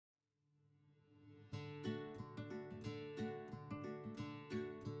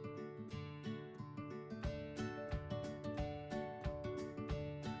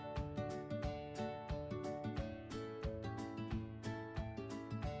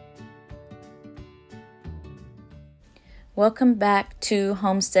Welcome back to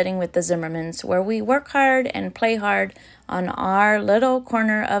Homesteading with the Zimmermans, where we work hard and play hard on our little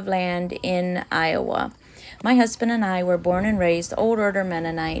corner of land in Iowa. My husband and I were born and raised Old Order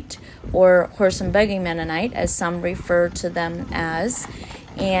Mennonite, or horse and buggy Mennonite, as some refer to them as.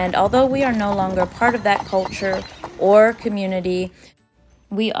 And although we are no longer part of that culture or community,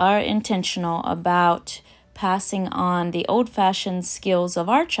 we are intentional about passing on the old-fashioned skills of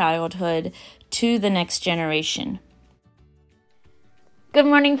our childhood to the next generation. Good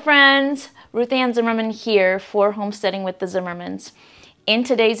morning, friends. RuthAnn Zimmerman here for Homesteading with the Zimmermans. In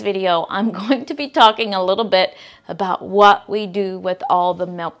today's video, I'm going to be talking a little bit about what we do with all the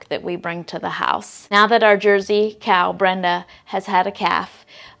milk that we bring to the house. Now that our Jersey cow, Brenda, has had a calf,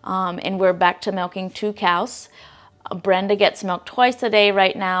 and we're back to milking 2 cows. Brenda gets milked twice a day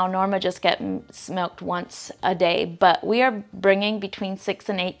right now. Norma just gets milked once a day. But we are bringing between 6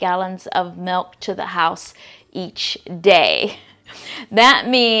 and 8 gallons of milk to the house each day. That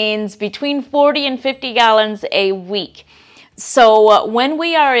means between 40 and 50 gallons a week. So when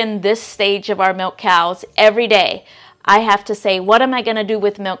we are in this stage of our milk cows, every day I have to say, what am I going to do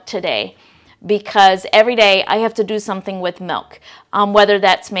with milk today? Because every day I have to do something with milk, whether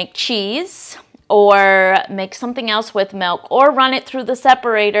that's make cheese or make something else with milk, or run it through the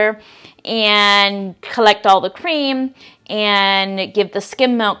separator and collect all the cream and give the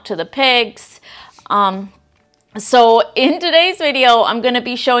skim milk to the pigs. So in today's video, I'm going to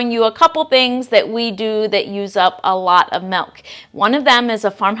be showing you a couple things that we do that use up a lot of milk. One of them is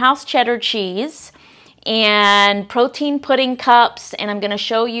a Farmhouse cheddar cheese and protein pudding cups, and I'm going to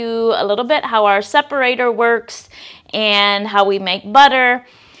show you a little bit how our separator works and how we make butter.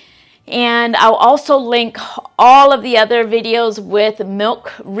 And I'll also link all of the other videos with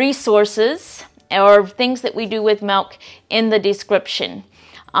milk resources or things that we do with milk in the description.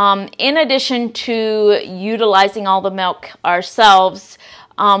 In addition to utilizing all the milk ourselves,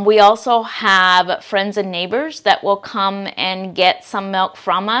 we also have friends and neighbors that will come and get some milk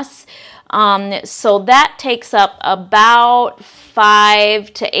from us. So that takes up about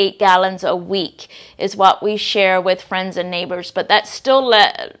 5 to 8 gallons a week is what we share with friends and neighbors. But that still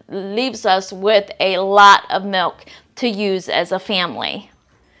leaves us with a lot of milk to use as a family.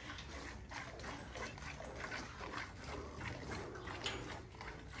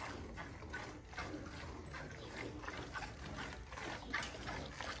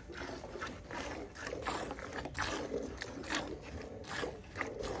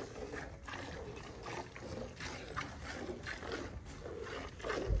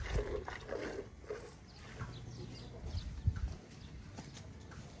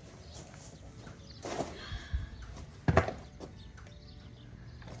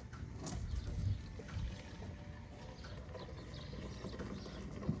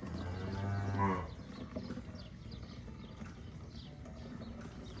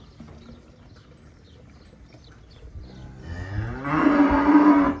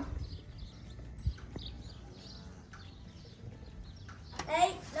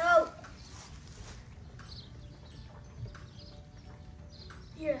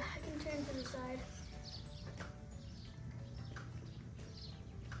 Here, I can turn to the side.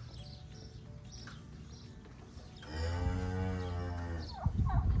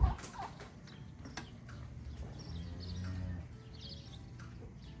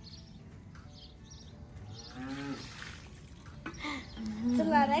 It's a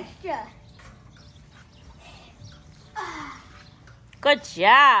lot extra. Good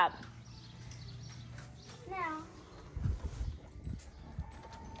job. Now,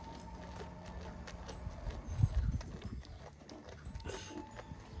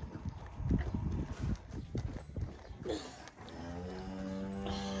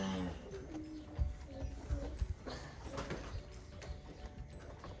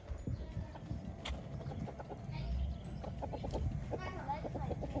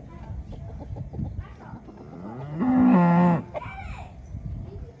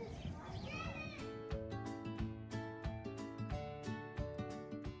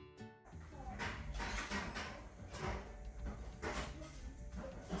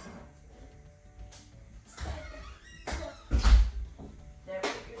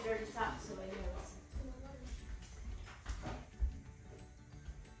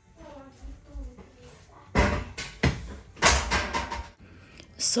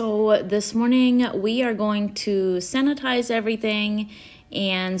 So this morning we are going to sanitize everything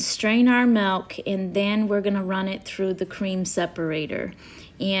and strain our milk, and then we're going to run it through the cream separator.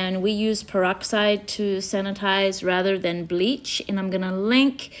 And we use peroxide to sanitize rather than bleach, and I'm going to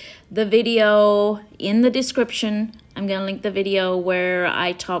link the video in the description. I'm going to link the video where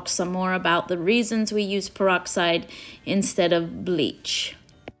I talk some more about the reasons we use peroxide instead of bleach.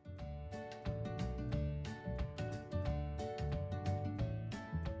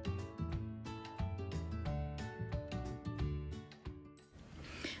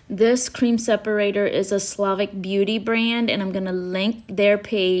 This cream separator is a Slavic beauty brand, and I'm going to link their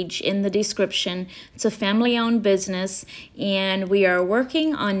page in the description. It's a family-owned business, and we are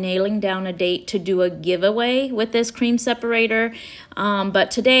working on nailing down a date to do a giveaway with this cream separator. But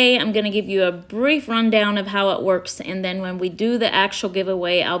today I'm going to give you a brief rundown of how it works, and then when we do the actual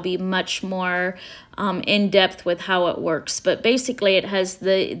giveaway, I'll be much more in depth with how it works. But basically, it has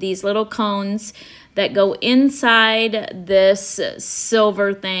these little cones that go inside this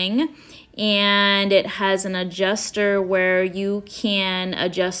silver thing, and it has an adjuster where you can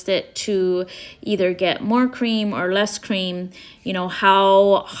adjust it to either get more cream or less cream. You know,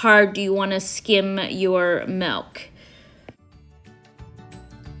 how hard do you want to skim your milk?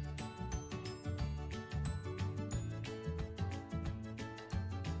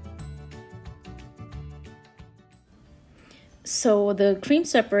 So the cream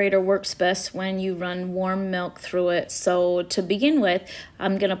separator works best when you run warm milk through it. So to begin with,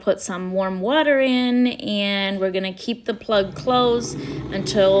 I'm going to put some warm water in, and we're going to keep the plug closed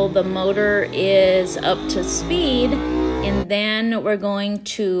until the motor is up to speed. And then we're going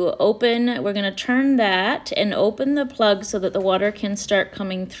to turn that and open the plug so that the water can start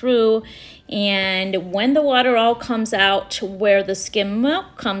coming through. And when the water all comes out to where the skim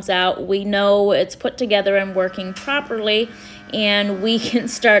milk comes out, we know it's put together and working properly, and we can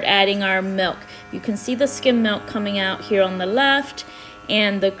start adding our milk. You can see the skim milk coming out here on the left,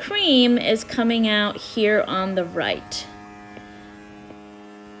 and the cream is coming out here on the right.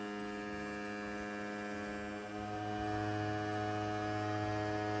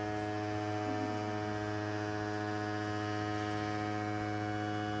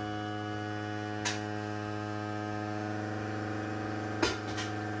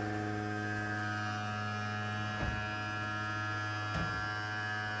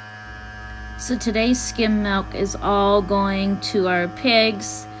 So today's skim milk is all going to our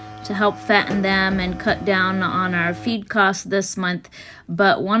pigs to help fatten them and cut down on our feed costs this month.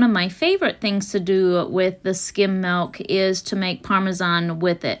 But one of my favorite things to do with the skim milk is to make Parmesan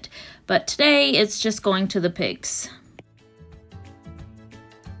with it. But today it's just going to the pigs.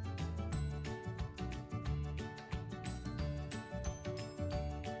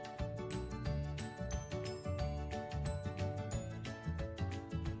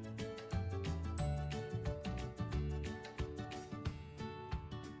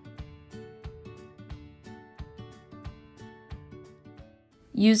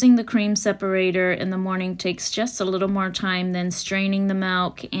 Using the cream separator in the morning takes just a little more time than straining the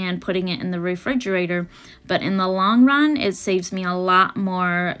milk and putting it in the refrigerator, but in the long run it saves me a lot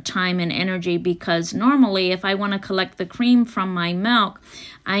more time and energy, because normally if I want to collect the cream from my milk,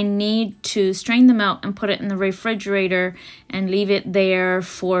 I need to strain the milk and put it in the refrigerator and leave it there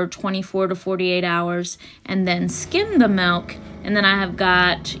for 24 to 48 hours and then skim the milk, and then I have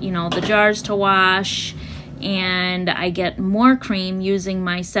got, you know, the jars to wash, and I get more cream using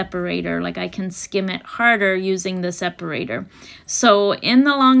my separator. Like, I can skim it harder using the separator. So in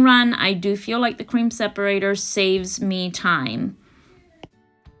the long run, I do feel like the cream separator saves me time.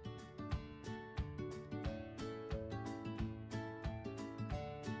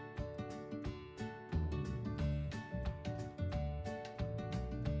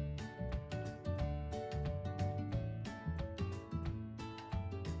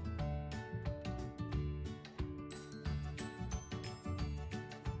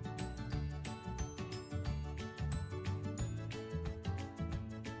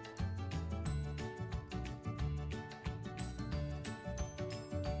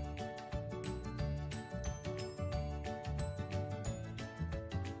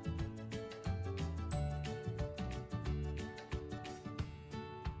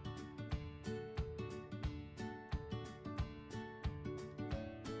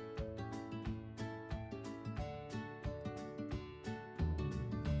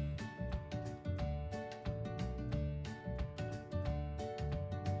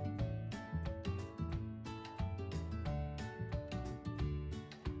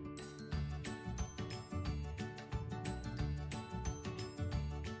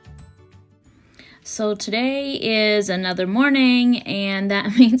 So today is another morning, and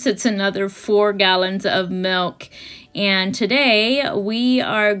that means it's another 4 gallons of milk. And today we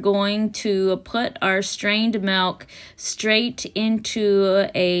are going to put our strained milk straight into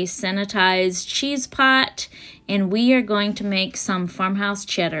a sanitized cheese pot, and we are going to make some Farmhouse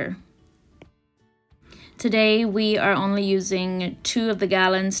cheddar. Today we are only using 2 of the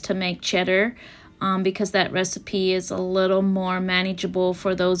gallons to make cheddar because that recipe is a little more manageable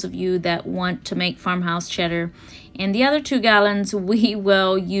for those of you that want to make farmhouse cheddar. And the other 2 gallons we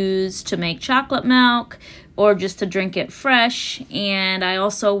will use to make chocolate milk or just to drink it fresh. And I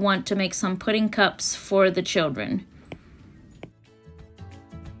also want to make some pudding cups for the children.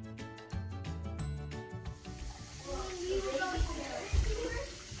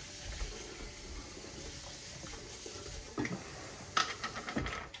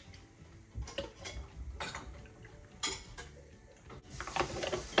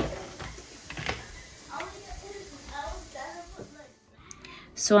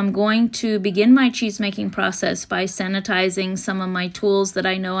 So I'm going to begin my cheese making process by sanitizing some of my tools that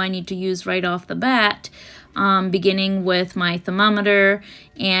I know I need to use right off the bat, beginning with my thermometer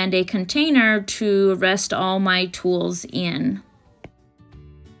and a container to rest all my tools in.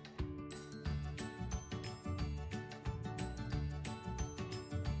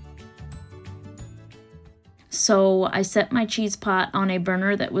 So I set my cheese pot on a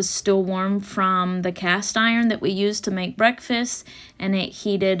burner that was still warm from the cast iron that we used to make breakfast, and it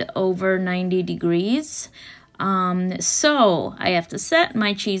heated over 90 degrees. So I have to set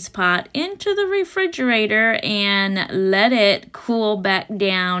my cheese pot into the refrigerator and let it cool back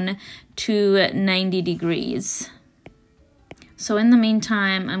down to 90 degrees. So in the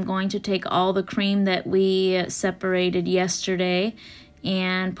meantime, I'm going to take all the cream that we separated yesterday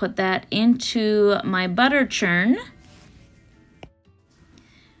and put that into my butter churn.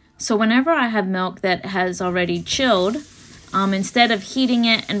 So whenever I have milk that has already chilled, instead of heating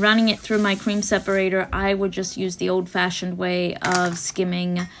it and running it through my cream separator, I would just use the old-fashioned way of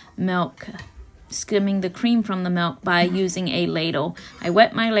skimming the cream from the milk by using a ladle. I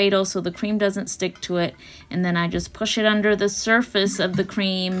wet my ladle so the cream doesn't stick to it, and then I just push it under the surface of the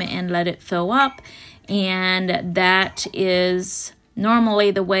cream and let it fill up, and that is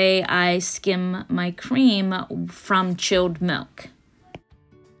normally the way I skim my cream from chilled milk.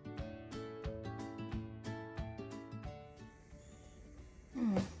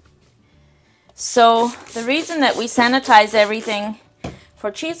 So the reason that we sanitize everything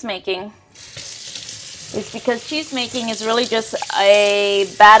for cheese making is because cheese making is really just a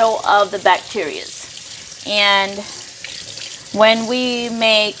battle of the bacterias. And when we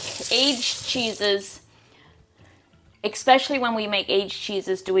make aged cheeses, especially when we make aged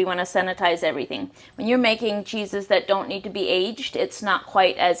cheeses, do we want to sanitize everything. When you're making cheeses that don't need to be aged, it's not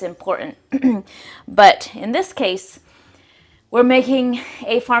quite as important. But in this case, we're making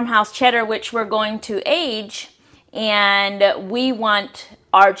a farmhouse cheddar, which we're going to age, and we want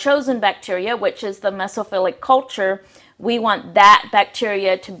our chosen bacteria, which is the mesophilic culture, we want that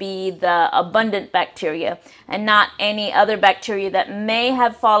bacteria to be the abundant bacteria and not any other bacteria that may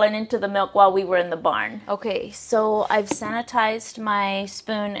have fallen into the milk while we were in the barn. Okay, so I've sanitized my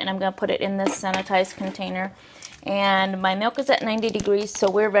spoon and I'm going to put it in this sanitized container. And my milk is at 90 degrees, so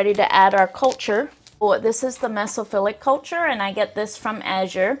we're ready to add our culture. Well, this is the mesophilic culture, and I get this from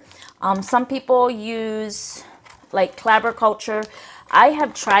Azure. Some people use like clabber culture. I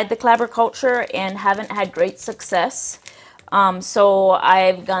have tried the clabber culture and haven't had great success. So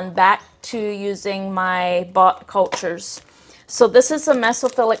I've gone back to using my bought cultures. So this is a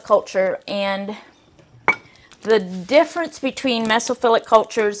mesophilic culture, and the difference between mesophilic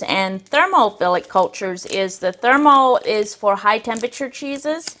cultures and thermophilic cultures is the thermo is for high temperature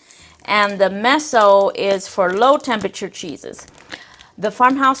cheeses and the meso is for low temperature cheeses. The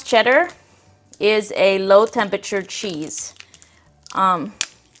farmhouse cheddar is a low temperature cheese.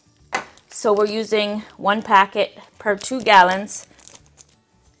 So we're using 1 packet per 2 gallons.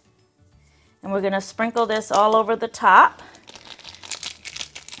 And we're going to sprinkle this all over the top.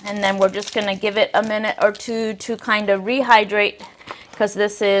 And then we're just going to give it a minute or 2 to kind of rehydrate, because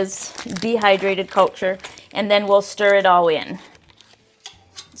this is dehydrated culture. And then we'll stir it all in.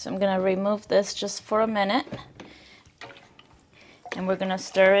 So I'm going to remove this just for a minute. And we're going to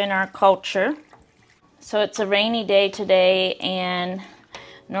stir in our culture. So it's a rainy day today, and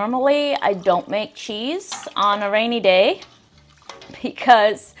normally I don't make cheese on a rainy day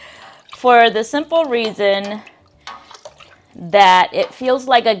because for the simple reason that it feels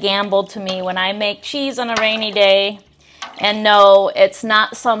like a gamble to me when I make cheese on a rainy day. And no, it's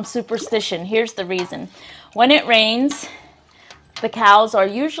not some superstition. Here's the reason. When it rains, the cows are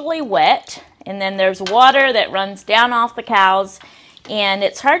usually wet, and then there's water that runs down off the cows, and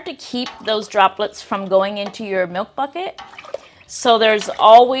it's hard to keep those droplets from going into your milk bucket. So there's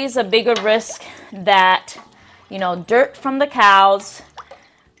always a bigger risk that, you know, dirt from the cows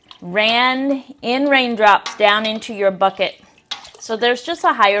ran in raindrops down into your bucket. So there's just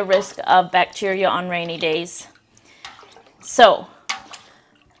a higher risk of bacteria on rainy days. So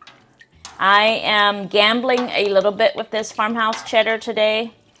I am gambling a little bit with this Farmhouse cheddar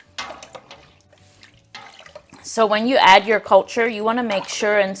today. So when you add your culture, you want to make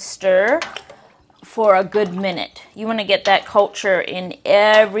sure and stir for a good minute. You want to get that culture in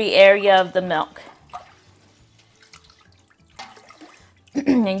every area of the milk.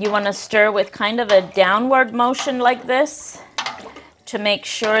 And you want to stir with kind of a downward motion like this to make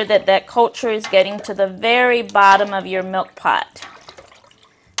sure that that culture is getting to the very bottom of your milk pot.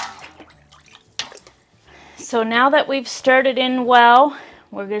 So now that we've stirred it in well,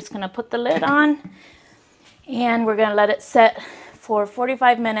 we're just going to put the lid on and we're going to let it set for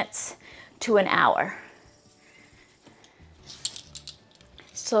 45 minutes to an hour.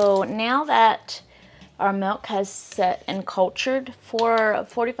 So now that our milk has set and cultured for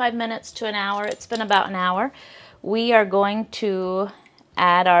 45 minutes to an hour, it's been about an hour, we are going to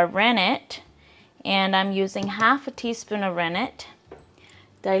add our rennet, and I'm using half a teaspoon of rennet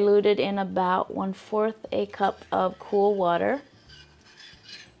diluted in about 1/4 a cup of cool water,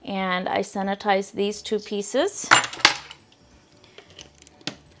 and I sanitize these two pieces.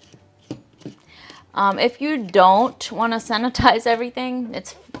 If you don't want to sanitize everything,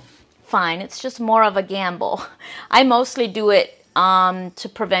 it's fine. It's just more of a gamble. I mostly do it to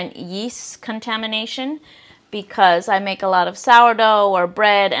prevent yeast contamination because I make a lot of sourdough or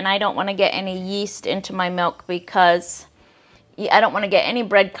bread and I don't want to get any yeast into my milk because I don't want to get any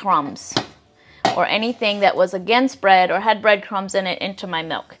breadcrumbs or anything that was against bread or had breadcrumbs in it into my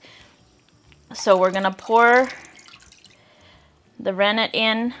milk. So we're going to pour the rennet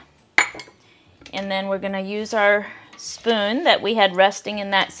in, and then we're going to use our spoon that we had resting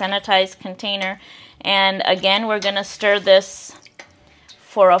in that sanitized container, and again we're going to stir this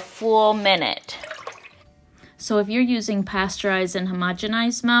for a full minute. So if you're using pasteurized and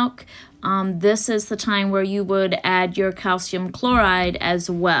homogenized milk, this is the time where you would add your calcium chloride as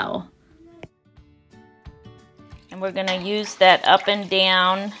well. And we're going to use that up and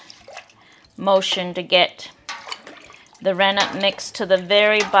down motion to get the rennet mixed to the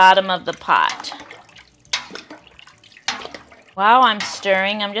very bottom of the pot. While I'm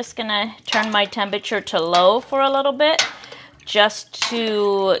stirring, I'm just going to turn my temperature to low for a little bit just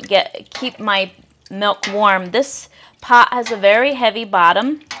to keep my milk warm. This pot has a very heavy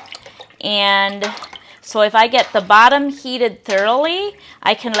bottom, and so if I get the bottom heated thoroughly,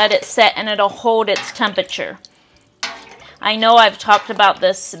 I can let it set and it'll hold its temperature. I know I've talked about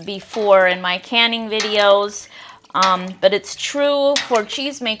this before in my canning videos, but it's true for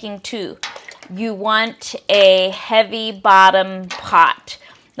cheese making too. You want a heavy bottom pot.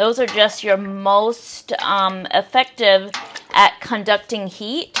 Those are just your most effective at conducting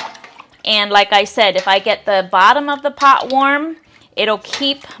heat. And like I said, if I get the bottom of the pot warm, it'll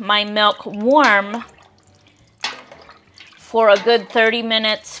keep my milk warm for a good 30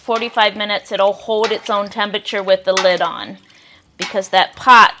 minutes, 45 minutes. It'll hold its own temperature with the lid on, because that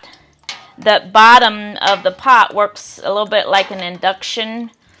bottom of the pot works a little bit like an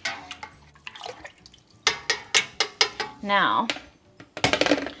induction. Now,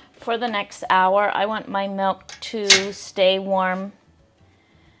 for the next hour, I want my milk to stay warm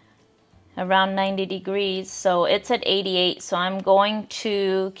around 90 degrees. So it's at 88, so I'm going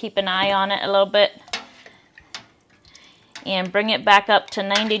to keep an eye on it a little bit and bring it back up to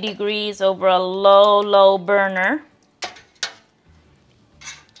 90 degrees over a low burner.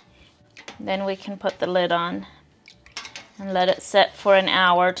 Then we can put the lid on and let it set for an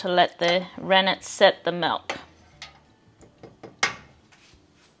hour to let the rennet set the milk.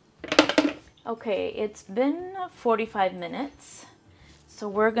 Okay, it's been 45 minutes, so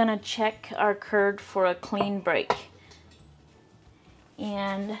we're gonna check our curd for a clean break.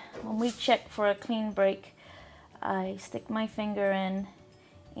 And when we check for a clean break, I stick my finger in,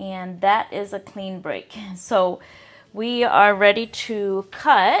 and that is a clean break. So we are ready to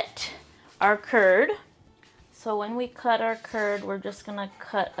cut our curd. So when we cut our curd, we're just gonna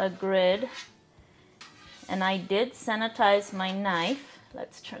cut a grid. And I did sanitize my knife.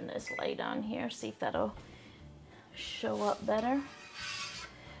 Let's turn this light on here, see if that'll show up better.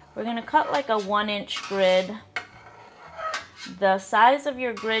 We're gonna cut like a 1-inch grid. The size of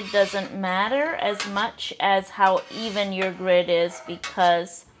your grid doesn't matter as much as how even your grid is,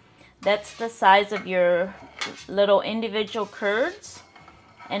 because that's the size of your little individual curds,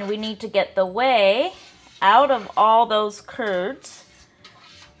 and we need to get the whey out of all those curds.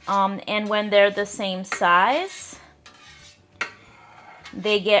 And when they're the same size,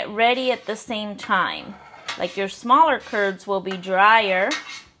 they get ready at the same time. Like your smaller curds will be drier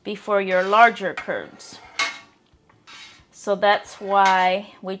before your larger curds. So that's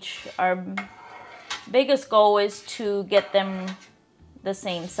why, which our biggest goal is to get them the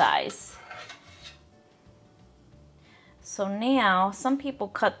same size. So now, some people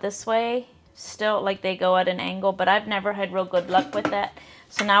cut this way, still like they go at an angle, but I've never had real good luck with that.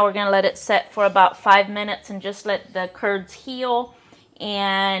 So now we're gonna let it set for about 5 minutes and just let the curds heal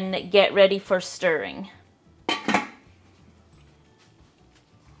and get ready for stirring.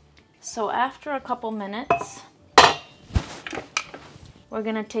 So after a couple minutes, we're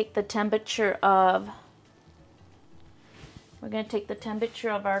gonna take the temperature of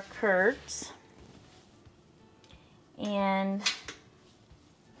our curds, and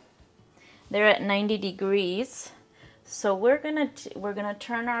they're at 90 degrees. So we're gonna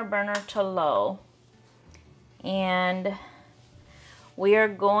turn our burner to low, and we are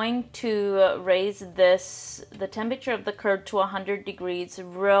going to raise the temperature of the curd to 100 degrees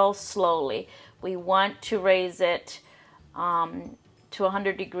real slowly. We want to raise it to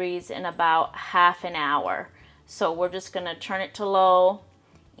 100 degrees in about half an hour. So we're just gonna turn it to low,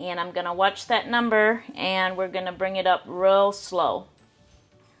 and I'm gonna watch that number, and we're gonna bring it up real slow.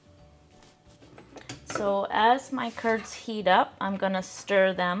 So as my curds heat up, I'm gonna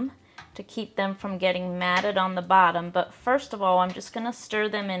stir them to keep them from getting matted on the bottom. But first of all, I'm just gonna stir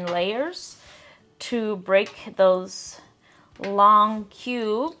them in layers to break those long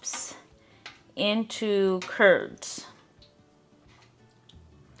cubes into curds.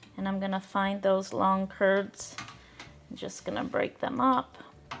 And I'm gonna find those long curds. I'm just gonna break them up.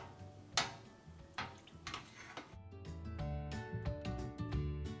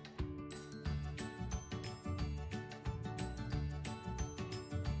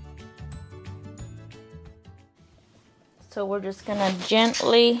 So we're just gonna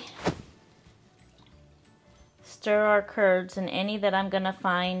gently stir our curds, and any that I'm gonna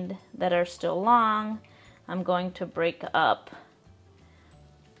find that are still long, I'm going to break up.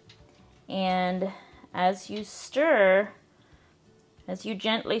 And as you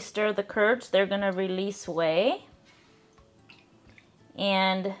gently stir the curds, they're gonna release whey,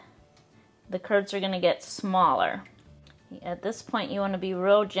 and the curds are gonna get smaller. At this point, you want to be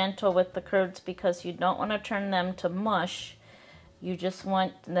real gentle with the curds because you don't want to turn them to mush. You just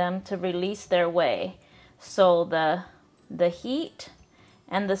want them to release their whey. So the heat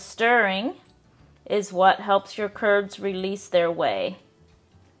and the stirring is what helps your curds release their whey.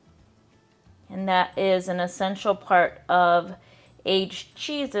 And that is an essential part of aged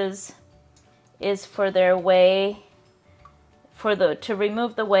cheeses, is for their whey, to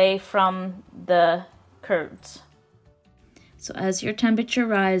remove the whey from the curds. So as your temperature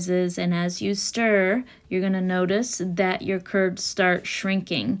rises and as you stir, you're going to notice that your curds start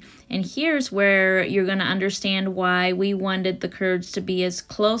shrinking. And here's where you're going to understand why we wanted the curds to be as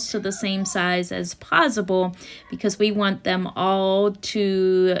close to the same size as possible, because we want them all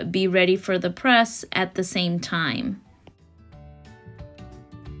to be ready for the press at the same time.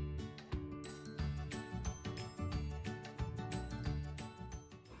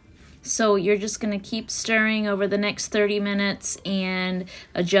 So you're just going to keep stirring over the next 30 minutes and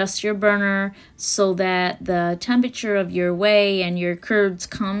adjust your burner so that the temperature of your whey and your curds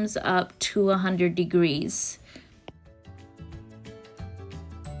comes up to 100 degrees.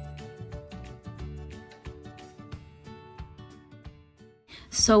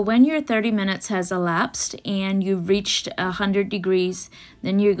 So when your 30 minutes has elapsed and you've reached 100 degrees,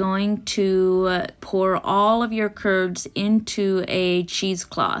 then you're going to pour all of your curds into a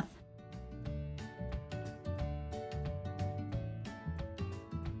cheesecloth.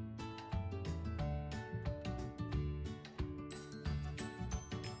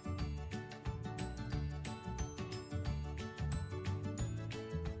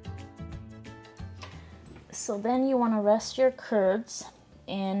 So then you want to rest your curds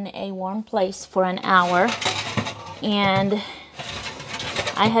in a warm place for an hour. And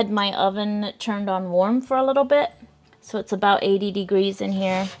I had my oven turned on warm for a little bit, so it's about 80 degrees in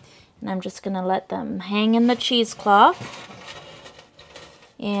here. And I'm just going to let them hang in the cheesecloth.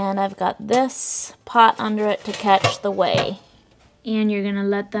 And I've got this pot under it to catch the whey. And you're going to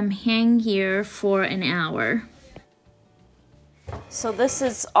let them hang here for an hour. So this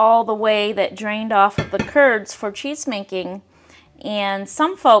is all the whey that drained off of the curds for cheese making. And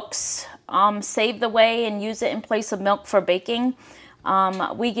some folks save the whey and use it in place of milk for baking.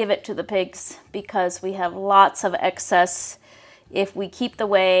 We give it to the pigs because we have lots of excess. If we keep the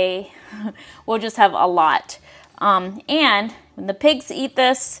whey, we'll just have a lot. And when the pigs eat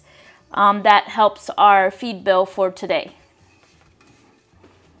this, that helps our feed bill for today.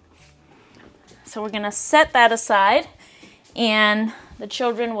 So we're going to set that aside, and the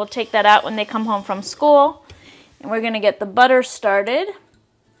children will take that out when they come home from school. And we're going to get the butter started.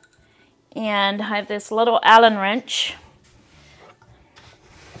 And I have this little Allen wrench.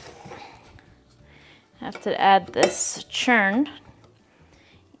 I have to add this churn.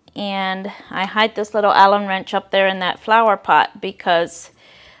 And I hide this little Allen wrench up there in that flower pot because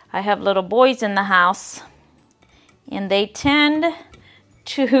I have little boys in the house and they tend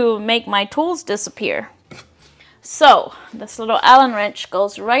to make my tools disappear. So this little Allen wrench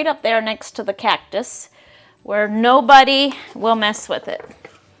goes right up there next to the cactus where nobody will mess with it.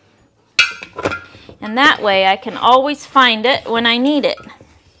 And that way I can always find it when I need it.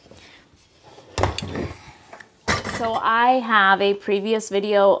 So I have a previous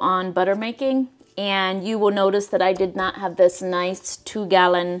video on butter making, and you will notice that I did not have this nice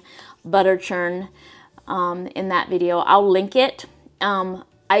 2-gallon butter churn in that video. I'll link it.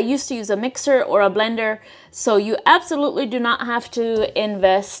 I used to use a mixer or a blender, so you absolutely do not have to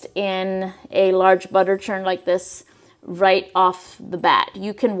invest in a large butter churn like this right off the bat.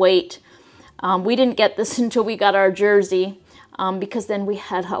 You can wait. We didn't get this until we got our Jersey. Because then we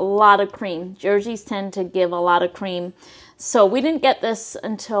had a lot of cream. Jerseys tend to give a lot of cream. So we didn't get this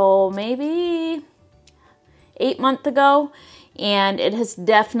until maybe 8 months ago. And it has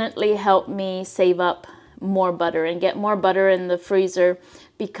definitely helped me save up more butter and get more butter in the freezer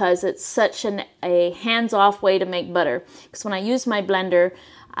because it's such a hands-off way to make butter. Because when I used my blender,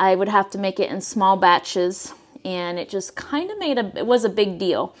 I would have to make it in small batches. And it just kind of it was a big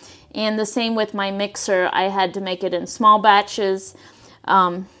deal. And the same with my mixer, I had to make it in small batches,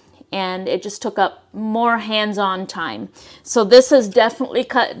 and it just took up more hands-on time. So this has definitely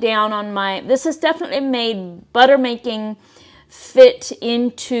cut down on this has definitely made butter making fit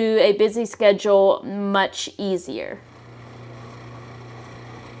into a busy schedule much easier.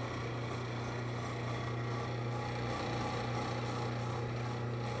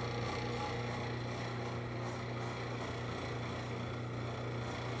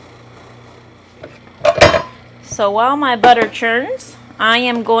 So while my butter churns, I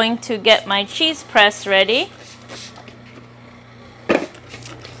am going to get my cheese press ready.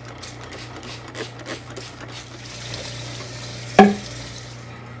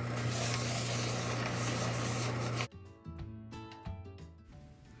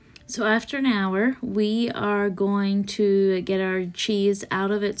 So after an hour, we are going to get our cheese out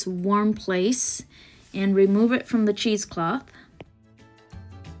of its warm place and remove it from the cheesecloth.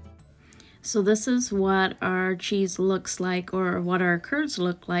 So this is what our cheese looks like, or what our curds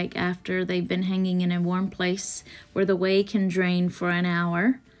look like after they've been hanging in a warm place where the whey can drain for an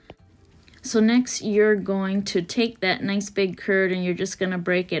hour. So next you're going to take that nice big curd and you're just going to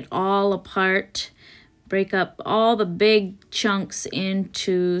break it all apart. Break up all the big chunks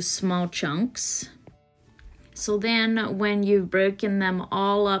into small chunks. So then when you've broken them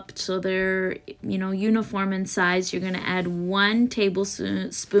all up so they're, uniform in size, you're going to add 1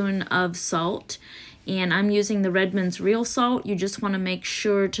 tablespoon of salt. And I'm using the Redmond's real salt. You just want to make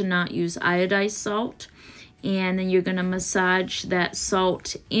sure to not use iodized salt. And then you're going to massage that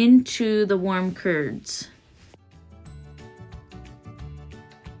salt into the warm curds.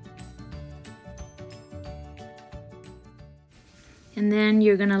 And then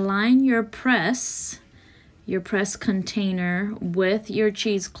you're going to line your press container with your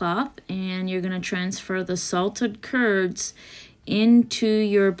cheesecloth, and you're going to transfer the salted curds into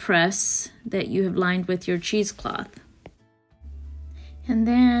your press that you have lined with your cheesecloth. And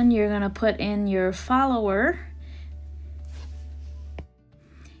then you're going to put in your follower.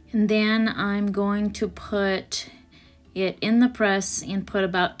 And then I'm going to put it in the press and put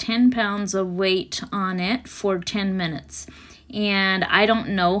about 10 pounds of weight on it for 10 minutes. And I don't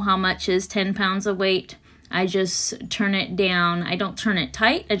know how much is 10 pounds of weight. I just turn it down. I don't turn it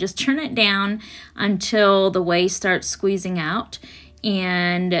tight. I just turn it down until the whey starts squeezing out.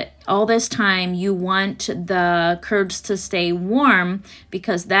 And all this time you want the curds to stay warm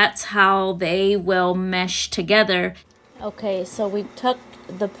because that's how they will mesh together. Okay, so we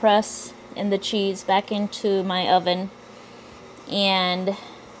tucked the press and the cheese back into my oven. And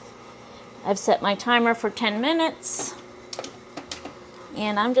I've set my timer for 10 minutes.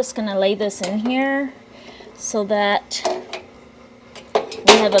 And I'm just going to lay this in here so that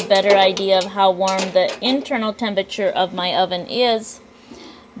we have a better idea of how warm the internal temperature of my oven is.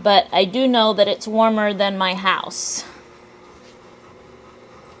 But I do know that it's warmer than my house.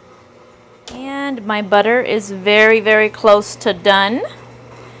 And my butter is very, very close to done.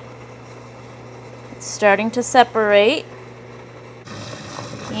 It's starting to separate.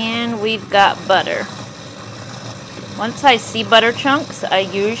 And we've got butter. Once I see butter chunks, I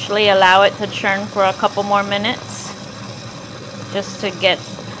usually allow it to churn for a couple more minutes just to get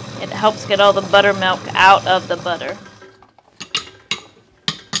It helps get all the buttermilk out of the butter.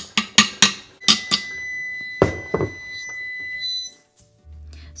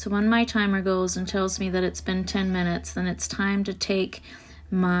 So when my timer goes and tells me that it's been 10 minutes, then it's time to take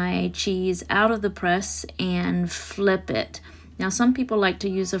my cheese out of the press and flip it. Now some people like to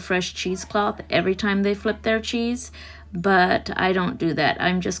use a fresh cheesecloth every time they flip their cheese, but I don't do that.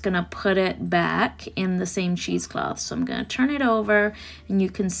 I'm just gonna put it back in the same cheesecloth. So I'm gonna turn it over, and you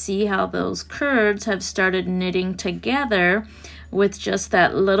can see how those curds have started knitting together with just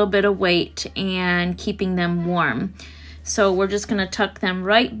that little bit of weight and keeping them warm. So we're just gonna tuck them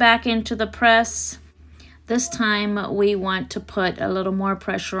right back into the press. This time we want to put a little more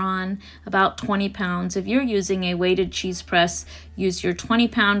pressure on, about 20 pounds. If you're using a weighted cheese press, use your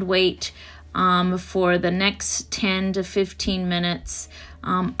 20-pound weight for the next 10 to 15 minutes.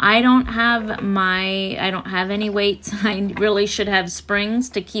 I don't have any weights. I really should have springs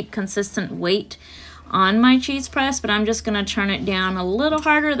to keep consistent weight on my cheese press, but I'm just gonna turn it down a little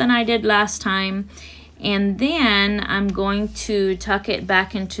harder than I did last time. And then I'm going to tuck it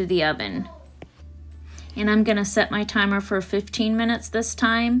back into the oven. And I'm gonna set my timer for 15 minutes this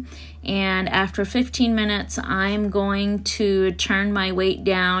time. And after 15 minutes, I'm going to turn my weight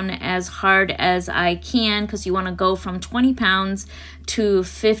down as hard as I can, because you wanna go from 20 pounds to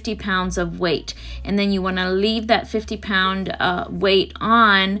 50 pounds of weight. And then you wanna leave that 50-pound weight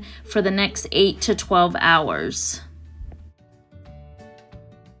on for the next 8 to 12 hours.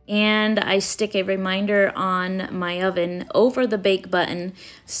 And I stick a reminder on my oven over the bake button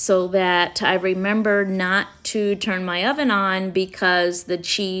so that I remember not to turn my oven on because the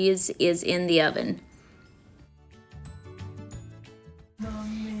cheese is in the oven.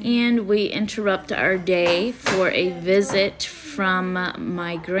 And we interrupt our day for a visit from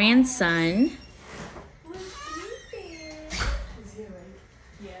my grandson.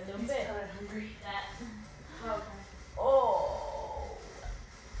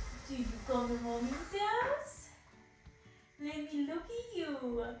 Come to mommy's house? Let me look at you.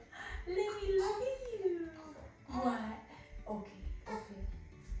 Let me look at you. What? Okay.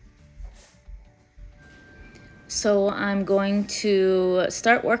 So I'm going to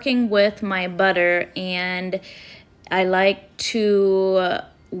start working with my butter, and I like to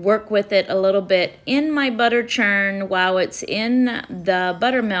work with it a little bit in my butter churn while it's in the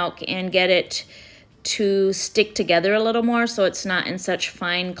buttermilk and get it to stick together a little more so it's not in such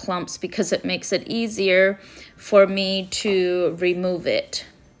fine clumps, because it makes it easier for me to remove it.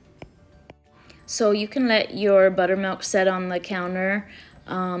 So you can let your buttermilk set on the counter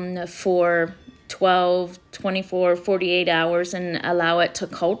for 12, 24, 48 hours and allow it to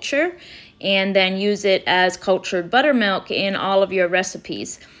culture, and then use it as cultured buttermilk in all of your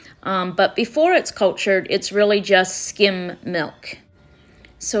recipes. But before it's cultured, it's really just skim milk.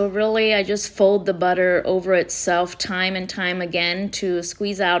 So really, I just fold the butter over itself time and time again to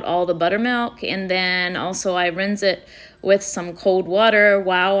squeeze out all the buttermilk, and then also I rinse it with some cold water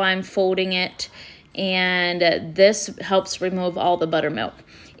while I'm folding it, and this helps remove all the buttermilk.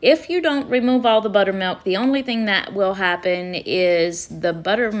 If you don't remove all the buttermilk, the only thing that will happen is the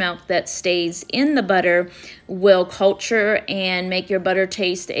buttermilk that stays in the butter will culture and make your butter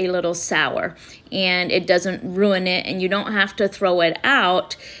taste a little sour. And it doesn't ruin it, and you don't have to throw it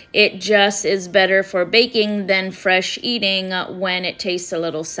out. It just is better for baking than fresh eating when it tastes a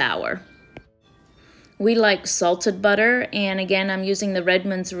little sour. We like salted butter, and again, I'm using the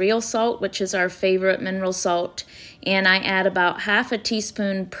Redmond's Real Salt, which is our favorite mineral salt, and I add about half a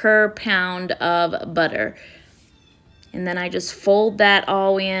teaspoon per pound of butter. And then I just fold that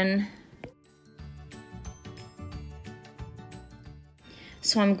all in.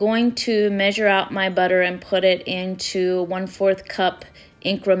 So I'm going to measure out my butter and put it into 1/4 cup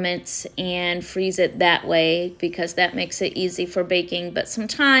increments and freeze it that way, because that makes it easy for baking. But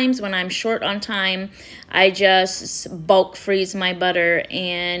sometimes when I'm short on time, I just bulk freeze my butter,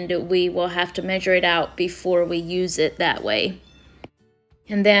 and we will have to measure it out before we use it that way.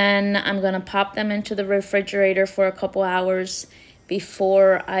 And then I'm going to pop them into the refrigerator for a couple hours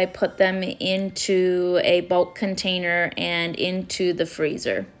before I put them into a bulk container and into the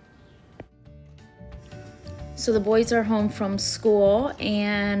freezer. So the boys are home from school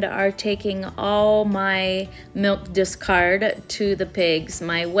and are taking all my milk discard to the pigs,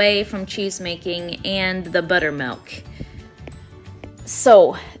 my whey from cheese making and the buttermilk.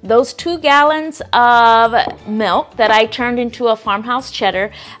 So those 2 gallons of milk that I turned into a Farmhouse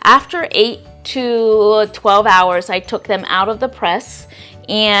cheddar, after 8 to 12 hours, I took them out of the press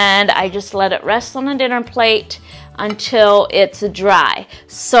and I just let it rest on a dinner plate until it's dry.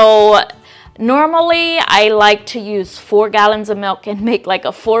 So Normally, I like to use 4 gallons of milk and make like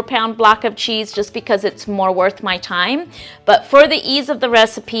a 4-pound block of cheese just because it's more worth my time. But for the ease of the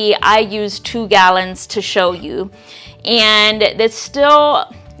recipe, I use 2 gallons to show you. And it's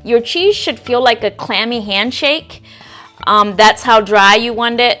still, your cheese should feel like a clammy handshake. That's how dry you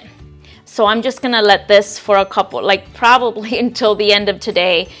want it. So I'm just gonna let this for a couple, like probably until the end of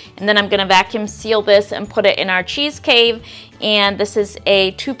today. And then I'm gonna vacuum seal this and put it in our cheese cave. And this is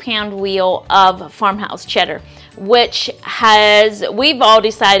a 2-pound wheel of Farmhouse cheddar, which we've all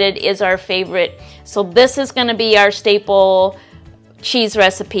decided is our favorite. So this is gonna be our staple cheese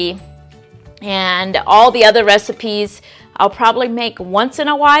recipe. And all the other recipes I'll probably make once in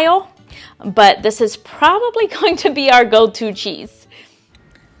a while, but this is probably going to be our go-to cheese.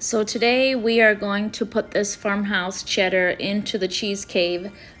 So today we are going to put this Farmhouse cheddar into the cheese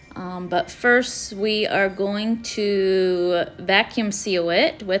cave, but first we are going to vacuum seal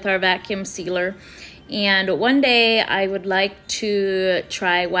it with our vacuum sealer. And one day I would like to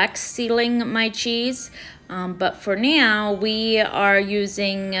try wax sealing my cheese, but for now we are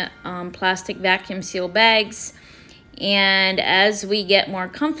using plastic vacuum seal bags. And as we get more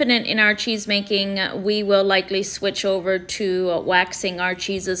confident in our cheese making, we will likely switch over to waxing our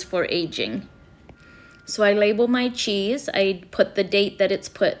cheeses for aging. So I label my cheese. I put the date that it's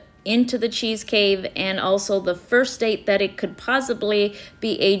put into the cheese cave and also the first date that it could possibly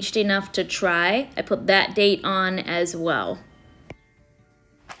be aged enough to try. I put that date on as well.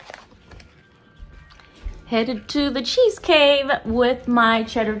 Headed to the cheese cave with my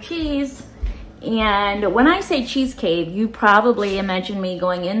cheddar cheese. And when I say cheese cave, you probably imagine me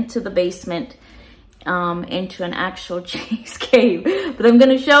going into the basement, into an actual cheese cave. But I'm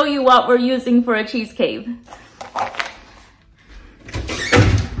gonna show you what we're using for a cheese cave.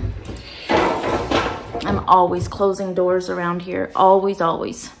 I'm always closing doors around here, always,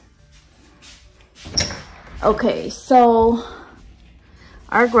 always. Okay, so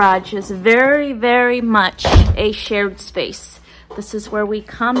our garage is very, very much a shared space. This is where we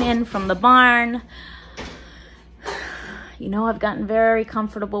come in from the barn. You know, I've gotten very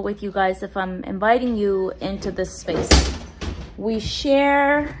comfortable with you guys if I'm inviting you into this space. We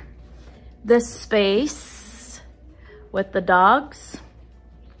share this space with the dogs,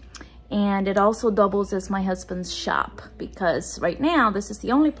 and it also doubles as my husband's shop because right now this is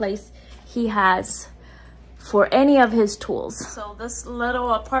the only place he has for any of his tools. So this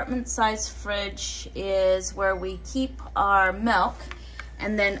little apartment-sized fridge is where we keep our milk.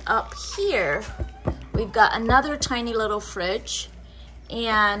 And then up here, we've got another tiny little fridge.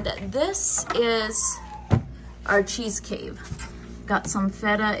 And this is our cheese cave. Got some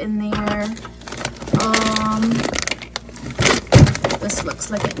feta in there. This looks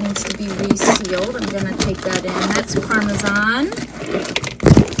like it needs to be resealed. I'm gonna take that in. That's Parmesan.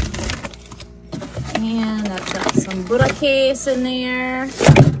 And I've got some Buddha case in there. Let's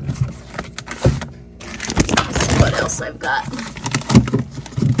see what else I've got.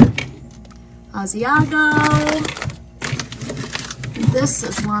 Asiago. This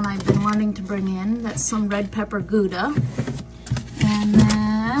is one I've been wanting to bring in. That's some red pepper Gouda. And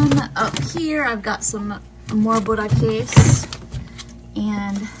then up here I've got some more Buddha case.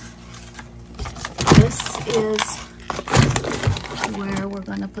 And this is where we're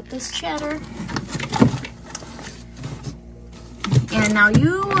going to put this cheddar. And now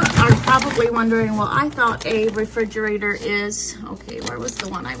you are probably wondering, well, I thought a refrigerator is, okay, where was the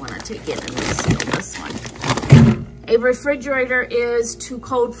one I want to take in and reseal this one? A refrigerator is too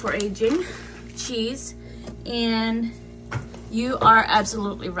cold for aging cheese, and you are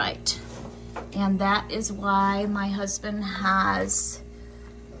absolutely right. And that is why my husband has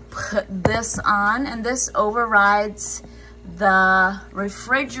put this on, and this overrides the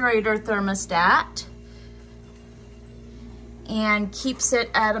refrigerator thermostat and keeps it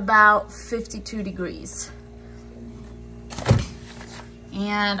at about 52 degrees.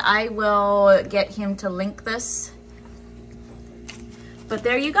 And I will get him to link this. But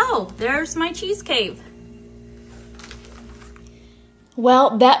there you go. There's my cheese cave.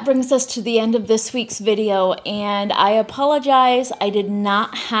 Well, that brings us to the end of this week's video, and I apologize. I did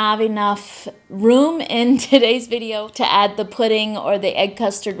not have enough room in today's video to add the pudding or the egg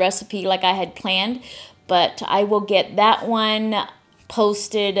custard recipe like I had planned, but I will get that one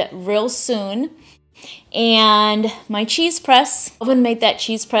posted real soon. And my cheese press, Owen made that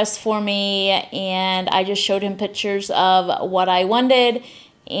cheese press for me, and I just showed him pictures of what I wanted,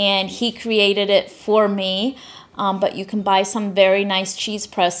 and he created it for me. But you can buy some very nice cheese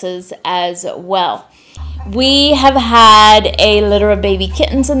presses as well. We have had a litter of baby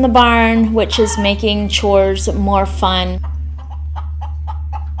kittens in the barn, which is making chores more fun.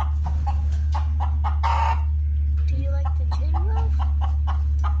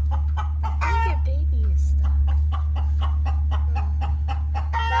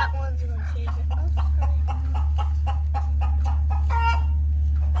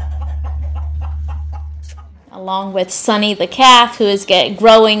 along with Sunny the calf, who is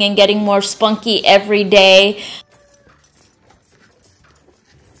growing and getting more spunky every day.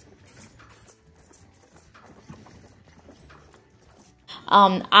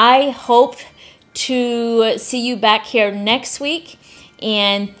 I hope to see you back here next week,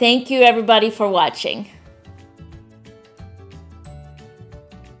 and thank you everybody for watching.